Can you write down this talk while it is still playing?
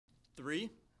3,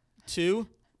 2,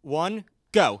 1,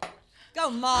 go. Go,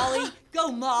 Molly.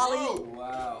 Go, Molly. Oh,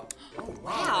 wow. Oh,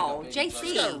 wow. JC.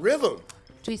 She got rhythm.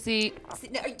 JC.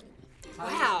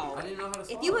 Wow. I didn't know how to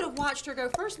swallow. If you would have watched her go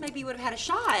first, maybe you would have had a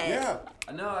shot. Yeah.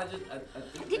 No, I think.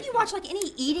 Didn't you watch like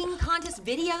any eating contest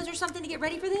videos or something to get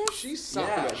ready for this? She's sopping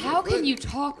Yeah. up. How can you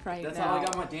talk right That's now? how I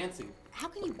got my dancing. How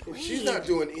can you breathe? She's not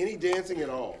doing any dancing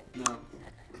at all. No.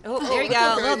 Oh, there you go.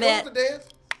 that's A okay. little You want bit. to dance?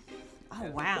 Oh,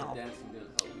 wow. Dancing didn't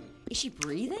help me. Is she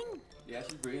breathing? Yeah,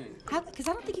 she's breathing. Because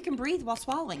I don't think you can breathe while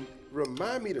swallowing.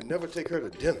 Remind me to never take her to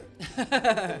dinner.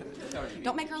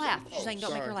 Don't make her laugh. She's saying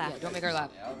don't make her laugh. Don't make her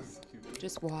laugh. Yeah, I was stupid.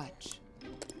 Just watch.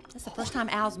 That's the first time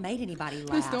Al's made anybody laugh.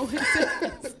 Please don't hit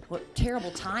this. What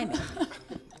terrible timing. I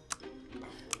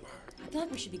feel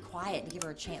like we should be quiet and give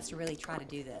her a chance to really try to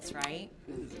do this, right?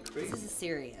 This is crazy. This is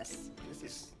serious.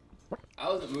 I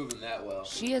wasn't moving that well.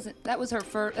 She isn't. That was her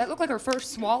first. That looked like her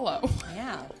first swallow.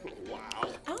 Yeah. Wow. I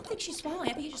don't think she's swallowing.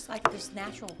 I think it's just like this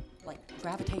natural, like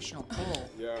gravitational pull.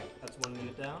 Yeah. That's 1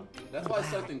 minute down. That's why I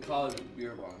sucked in college with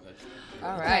beer bongs.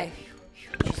 All right.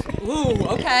 Ooh,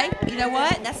 okay. You know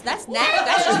what? That's just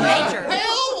nature.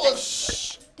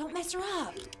 Shh. Don't mess her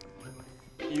up.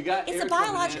 You got It's air a coming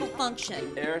biological in.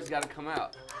 function. Air's got to come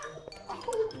out.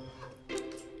 That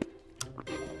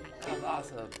was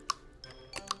awesome.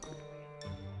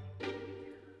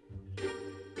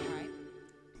 All right.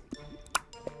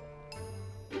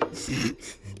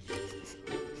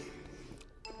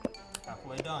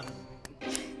 Halfway done.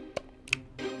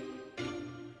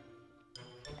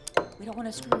 We don't want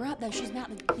to screw her up, though. She's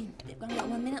about to be. We've only got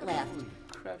 1 minute left.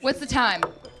 What's the time?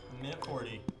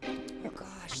 1:40. Oh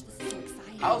gosh, this is so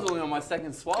exciting. I was only on my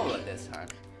second swallow at this time.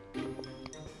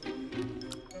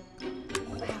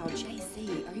 Wow,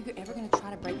 JC, are you ever going to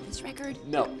try to break this record?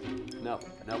 No. No.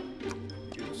 No.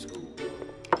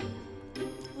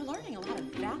 We're learning a lot of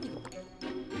valuable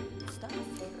stuff.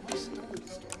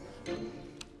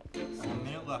 1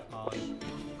 minute left, Molly.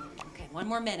 Okay, 1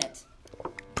 more minute.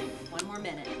 1 more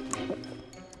minute.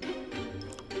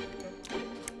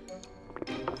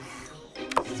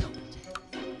 Wow, so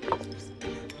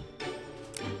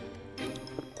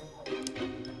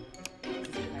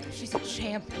She's a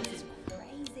champion. This is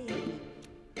crazy.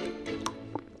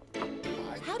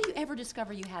 How do you ever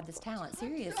discover you have this talent?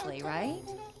 Seriously, right?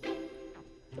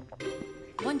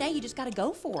 One day you just got to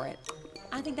go for it.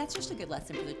 I think that's just a good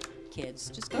lesson for the kids.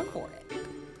 Just go for it.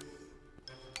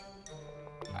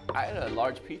 I had a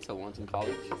large pizza once in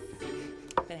college.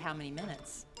 But how many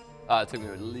minutes? It took me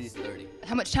at least 30.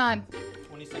 How much time?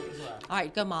 20 seconds left. All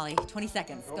right, go Molly. 20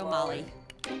 seconds. Go Molly.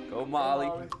 Go, Molly.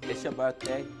 It's your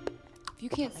birthday. If you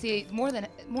can't see, more than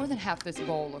half this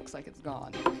bowl looks like it's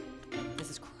gone. This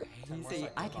is crazy.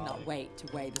 I cannot wait to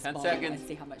weigh this 10 ball seconds. and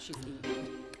see how much she's eating.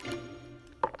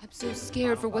 I'm so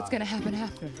scared for what's gonna happen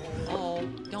after. Oh,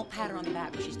 don't pat her on the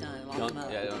back when she's done. Lock them up.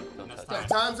 Don't touch that.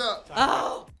 Time's up.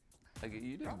 Oh! Like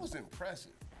you did. That was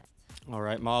impressive. All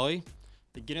right, Molly.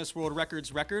 The Guinness World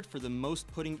Records record for the most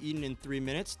pudding eaten in 3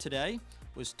 minutes today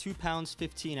was 2 pounds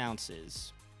 15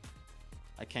 ounces.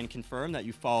 I can confirm that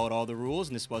you followed all the rules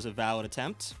and this was a valid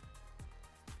attempt.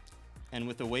 And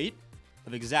with a weight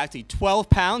of exactly 12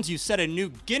 pounds, you set a new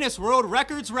Guinness World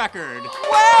Records record.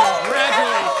 Wow!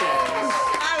 Congratulations!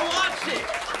 I watched it!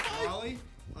 Molly,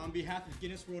 on behalf of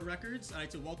Guinness World Records, I'd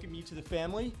like to welcome you to the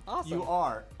family. Awesome. You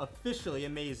are officially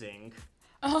amazing.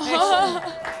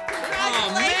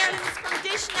 Congratulations from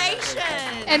Dish Nation!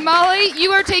 And Molly,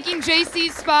 you are taking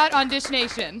JC's spot on Dish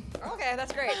Nation. Okay,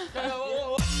 that's great.